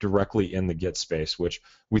done directly in the Git space, which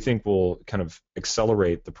we think will kind of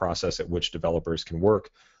accelerate the process at which developers can work.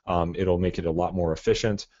 It'll make it a lot more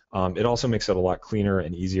efficient. It also makes it a lot cleaner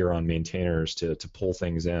and easier on maintainers to pull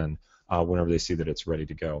things in whenever they see that it's ready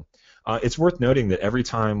to go. It's worth noting that every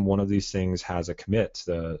time one of these things has a commit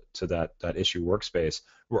to that issue workspace,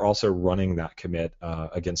 we're also running that commit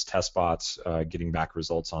against test bots, getting back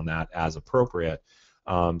results on that as appropriate,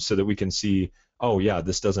 so that we can see, oh yeah,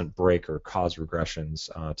 this doesn't break or cause regressions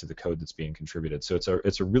to the code that's being contributed. So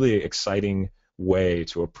it's a really exciting way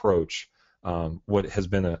to approach what has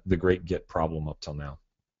been the great Git problem up till now.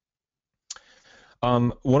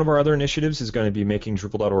 One of our other initiatives is going to be making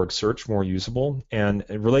Drupal.org search more usable, and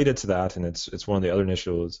related to that, and it's one of the other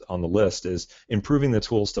initiatives on the list, is improving the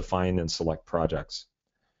tools to find and select projects.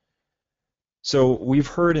 So we've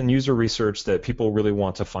heard in user research that people really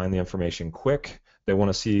want to find the information quick. They want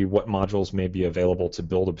to see what modules may be available to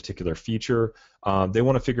build a particular feature. They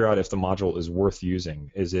want to figure out if the module is worth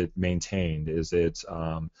using. Is it maintained? Is it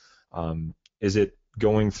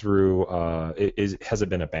going through, has it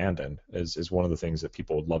been abandoned, is one of the things that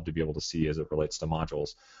people would love to be able to see as it relates to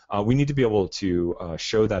modules. We need to be able to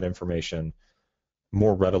show that information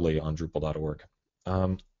more readily on Drupal.org.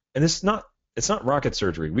 And it's not It's not rocket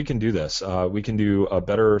surgery. We can do this. We can do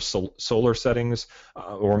better solar settings,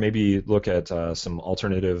 or maybe look at some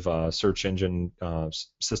alternative search engine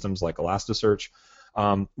systems like Elasticsearch.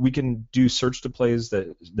 We can do search displays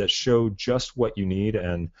that show just what you need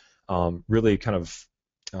and really kind of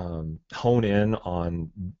hone in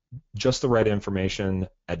on just the right information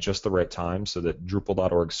at just the right time, so that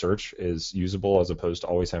Drupal.org search is usable as opposed to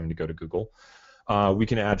always having to go to Google. We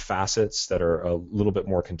can add facets that are a little bit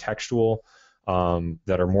more contextual,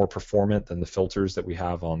 that are more performant than the filters that we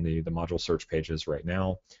have on the module search pages right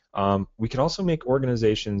now. We can also make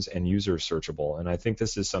organizations and users searchable, and I think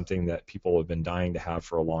this is something that people have been dying to have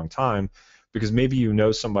for a long time, because maybe you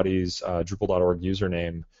know somebody's Drupal.org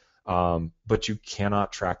username, but you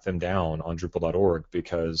cannot track them down on Drupal.org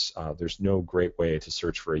because there's no great way to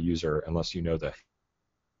search for a user unless you know the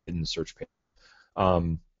hidden search page.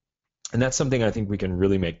 And that's something I think we can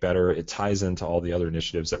really make better. It ties into all the other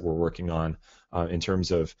initiatives that we're working on in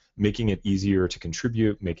terms of making it easier to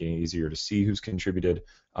contribute, making it easier to see who's contributed,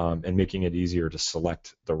 and making it easier to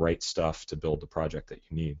select the right stuff to build the project that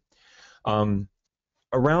you need.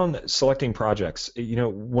 Around selecting projects,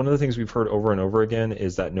 one of the things we've heard over and over again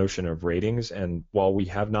is that notion of ratings. And while we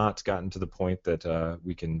have not gotten to the point that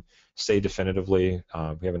we can say definitively,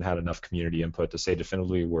 we haven't had enough community input to say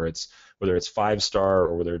definitively whether it's 5-star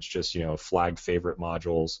or whether it's just flag favorite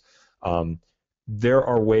modules. There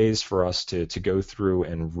are ways for us to go through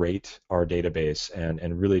and rate our database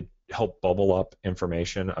and really help bubble up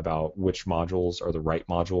information about which modules are the right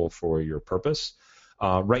module for your purpose.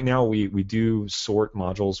 Right now, we do sort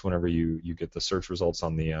modules whenever you get the search results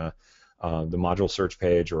on the module search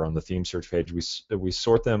page or on the theme search page. We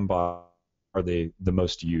sort them by are they the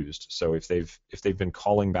most used. So if they've been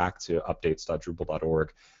calling back to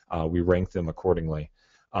updates.drupal.org, we rank them accordingly.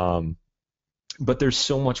 But there's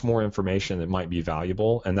so much more information that might be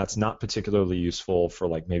valuable, and that's not particularly useful for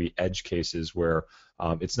like maybe edge cases where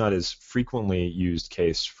it's not as frequently used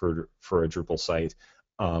case for a Drupal site.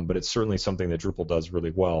 But it's certainly something that Drupal does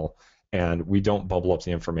really well, and we don't bubble up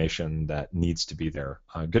the information that needs to be there.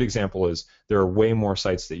 A good example is there are way more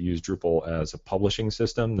sites that use Drupal as a publishing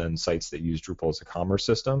system than sites that use Drupal as a commerce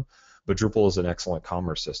system, but Drupal is an excellent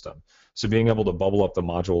commerce system. So being able to bubble up the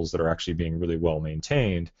modules that are actually being really well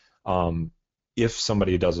maintained, if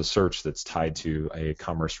somebody does a search that's tied to a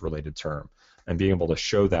commerce-related term, and being able to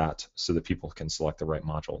show that so that people can select the right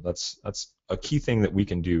module. That's a key thing that we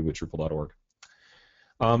can do with Drupal.org.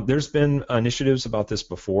 There's been initiatives about this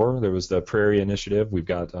before. There was the Prairie Initiative. We've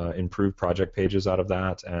got improved project pages out of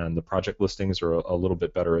that, and the project listings are a little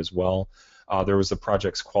bit better as well. There was the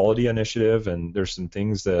Projects Quality Initiative, and there's some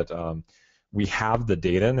things that we have the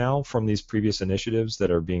data now from these previous initiatives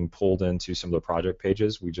that are being pulled into some of the project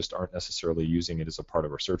pages. We just aren't necessarily using it as a part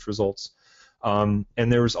of our search results. And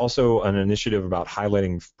there was also an initiative about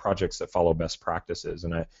highlighting projects that follow best practices,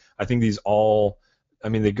 and I think these all,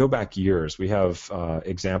 they go back years. We have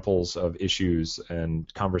examples of issues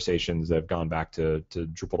and conversations that have gone back to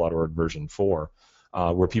Drupal.org version 4,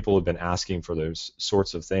 where people have been asking for those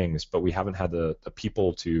sorts of things, but we haven't had the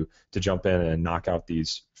people to jump in and knock out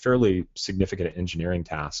these fairly significant engineering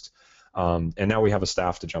tasks. And now we have a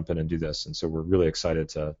staff to jump in and do this, and so we're really excited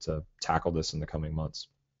to tackle this in the coming months.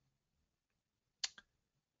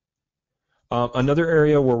 Another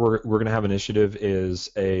area where we're going to have an initiative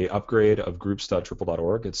is a upgrade of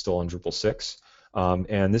groups.drupal.org. It's still on Drupal 6.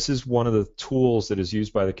 And this is one of the tools that is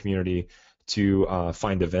used by the community to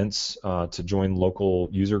find events, to join local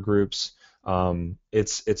user groups.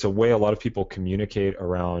 It's a way a lot of people communicate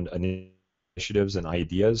around initiatives and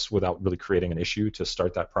ideas without really creating an issue to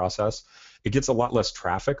start that process. It gets a lot less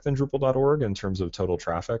traffic than Drupal.org in terms of total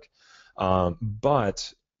traffic.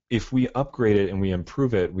 But if we upgrade it and we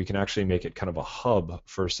improve it, we can actually make it kind of a hub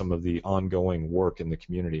for some of the ongoing work in the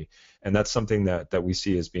community. And that's something that we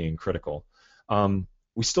see as being critical.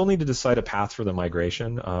 We still need to decide a path for the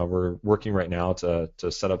migration. We're working right now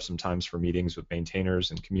to set up some times for meetings with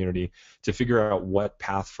maintainers and community to figure out what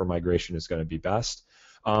path for migration is going to be best.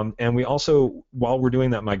 And we also, while we're doing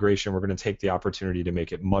that migration, we're going to take the opportunity to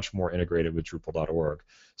make it much more integrated with Drupal.org.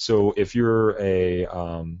 So if you're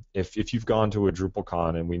if you've gone to a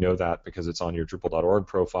DrupalCon, and we know that because it's on your Drupal.org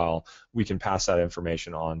profile, we can pass that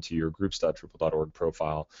information on to your groups.drupal.org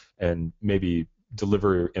profile and maybe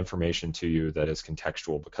deliver information to you that is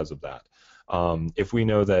contextual because of that. If we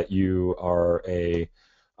know that you are a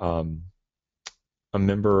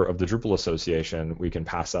member of the Drupal Association, we can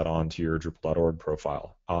pass that on to your Drupal.org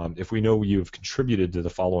profile. If we know you've contributed to the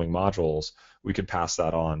following modules, we could pass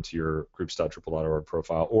that on to your groups.drupal.org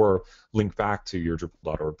profile, or link back to your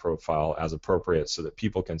Drupal.org profile as appropriate so that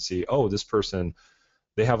people can see, oh, this person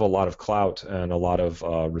they have a lot of clout and a lot of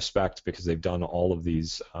respect because they've done all of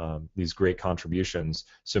these great contributions.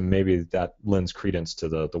 So maybe that lends credence to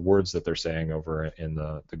the words that they're saying over in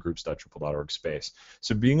the groups.drupal.org space.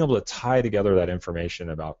 So being able to tie together that information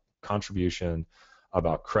about contribution,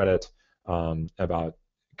 about credit, about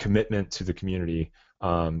commitment to the community,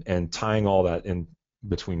 and tying all that in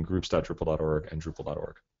between groups.drupal.org and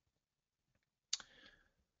drupal.org.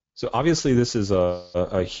 So obviously this is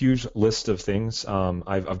a huge list of things.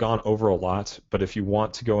 I've gone over a lot, but if you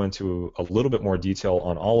want to go into a little bit more detail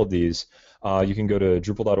on all of these, you can go to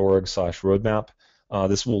drupal.org/roadmap.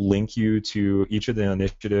 This will link you to each of the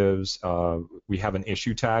initiatives. We have an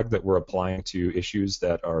issue tag that we're applying to issues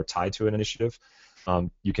that are tied to an initiative.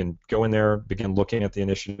 You can go in there, begin looking at the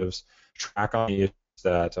initiatives, track on the issues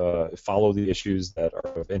that follow the issues that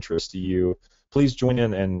are of interest to you. Please join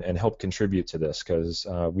in and help contribute to this, because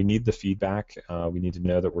we need the feedback. We need to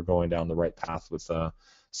know that we're going down the right path with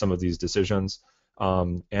some of these decisions.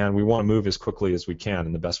 And we want to move as quickly as we can,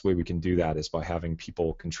 and the best way we can do that is by having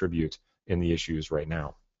people contribute in the issues right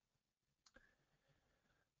now.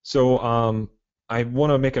 So I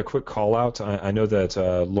want to make a quick call out. I know that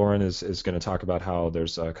Lauren is going to talk about how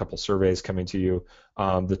there's a couple surveys coming to you.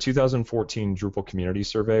 The 2014 Drupal Community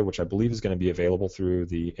Survey, which I believe is going to be available through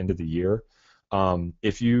the end of the year.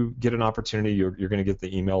 If you get an opportunity, you're going to get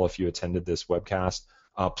the email if you attended this webcast.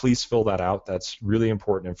 Please fill that out. That's really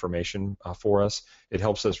important information for us. It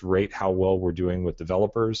helps us rate how well we're doing with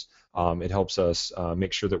developers. It helps us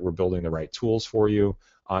make sure that we're building the right tools for you.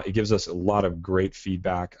 It gives us a lot of great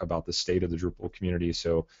feedback about the state of the Drupal community.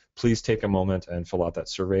 So please take a moment and fill out that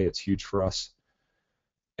survey. It's huge for us.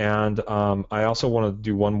 And I also want to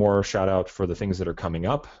do one more shout out for the things that are coming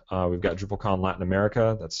up. We've got DrupalCon Latin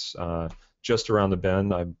America. That's just around the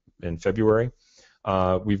bend in February.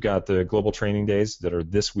 We've got the Global Training Days that are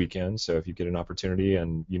this weekend, so if you get an opportunity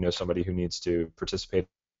and you know somebody who needs to participate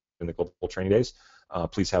in the Global Training Days,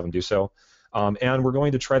 please have them do so. And we're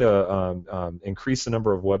going to try to increase the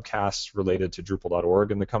number of webcasts related to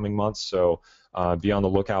Drupal.org in the coming months, so be on the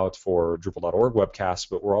lookout for Drupal.org webcasts,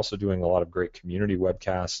 but we're also doing a lot of great community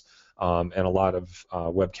webcasts and a lot of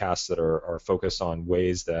webcasts that are focused on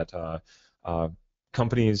ways that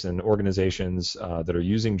companies and organizations that are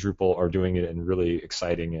using Drupal are doing it in really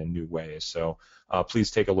exciting and new ways. So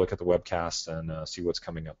please take a look at the webcast and see what's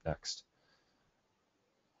coming up next.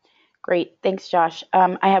 Great. Thanks, Josh.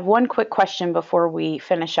 I have one quick question before we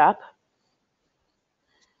finish up.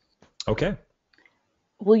 Okay.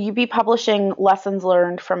 Will you be publishing lessons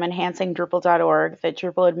learned from enhancing Drupal.org that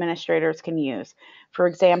Drupal administrators can use? For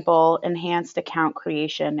example, enhanced account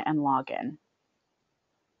creation and login.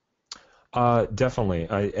 Definitely.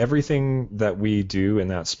 Everything that we do in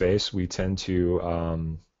that space, we tend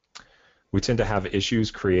to have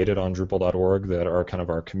issues created on Drupal.org that are kind of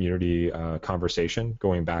our community conversation,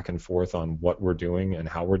 going back and forth on what we're doing and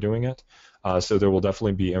how we're doing it. So there will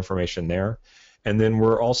definitely be information there. And then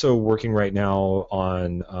we're also working right now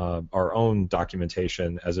on our own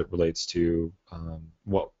documentation as it relates to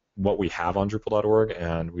what we have on Drupal.org,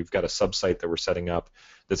 and we've got a subsite that we're setting up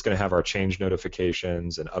that's going to have our change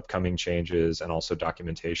notifications and upcoming changes and also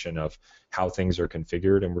documentation of how things are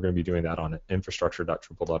configured, and we're going to be doing that on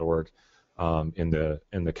infrastructure.drupal.org in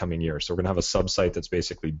the coming year. So we're going to have a subsite that's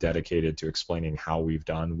basically dedicated to explaining how we've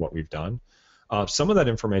done what we've done. Some of that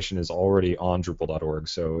information is already on Drupal.org,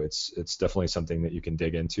 so it's definitely something that you can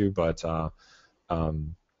dig into, but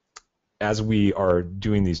as we are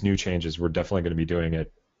doing these new changes, we're definitely going to be doing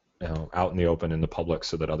it out in the open in the public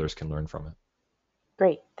so that others can learn from it.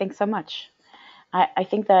 Great. Thanks so much. I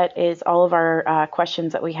think that is all of our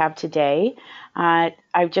questions that we have today. I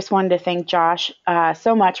just wanted to thank Josh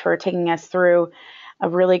so much for taking us through a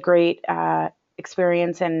really great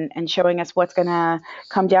experience and showing us what's going to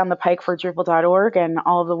come down the pike for Drupal.org and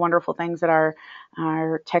all of the wonderful things that our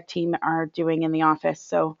tech team are doing in the office.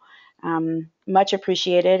 So much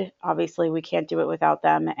appreciated. Obviously, we can't do it without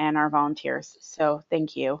them and our volunteers. So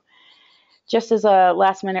thank you. Just as a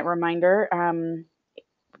last minute reminder,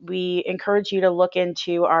 we encourage you to look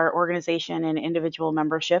into our organization and individual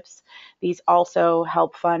memberships. These also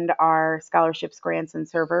help fund our scholarships, grants, and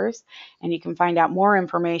servers. And you can find out more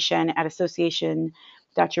information at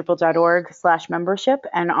association.drupal.org/membership.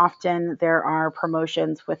 And often there are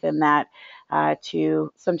promotions within that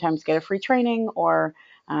to sometimes get a free training or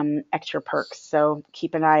extra perks. So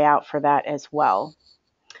keep an eye out for that as well.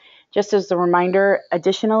 Just as a reminder,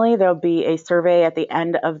 additionally, there'll be a survey at the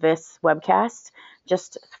end of this webcast,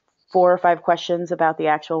 just 4 or 5 questions about the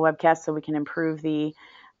actual webcast so we can improve the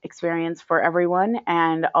experience for everyone.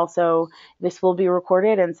 And also, this will be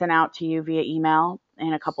recorded and sent out to you via email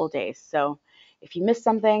in a couple of days. So if you missed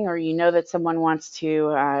something or you know that someone wants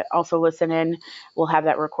to also listen in, we'll have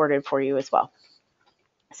that recorded for you as well.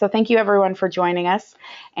 So thank you everyone for joining us,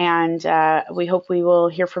 and we hope we will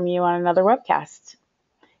hear from you on another webcast.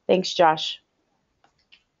 Thanks, Josh.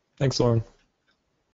 Thanks, Lauren.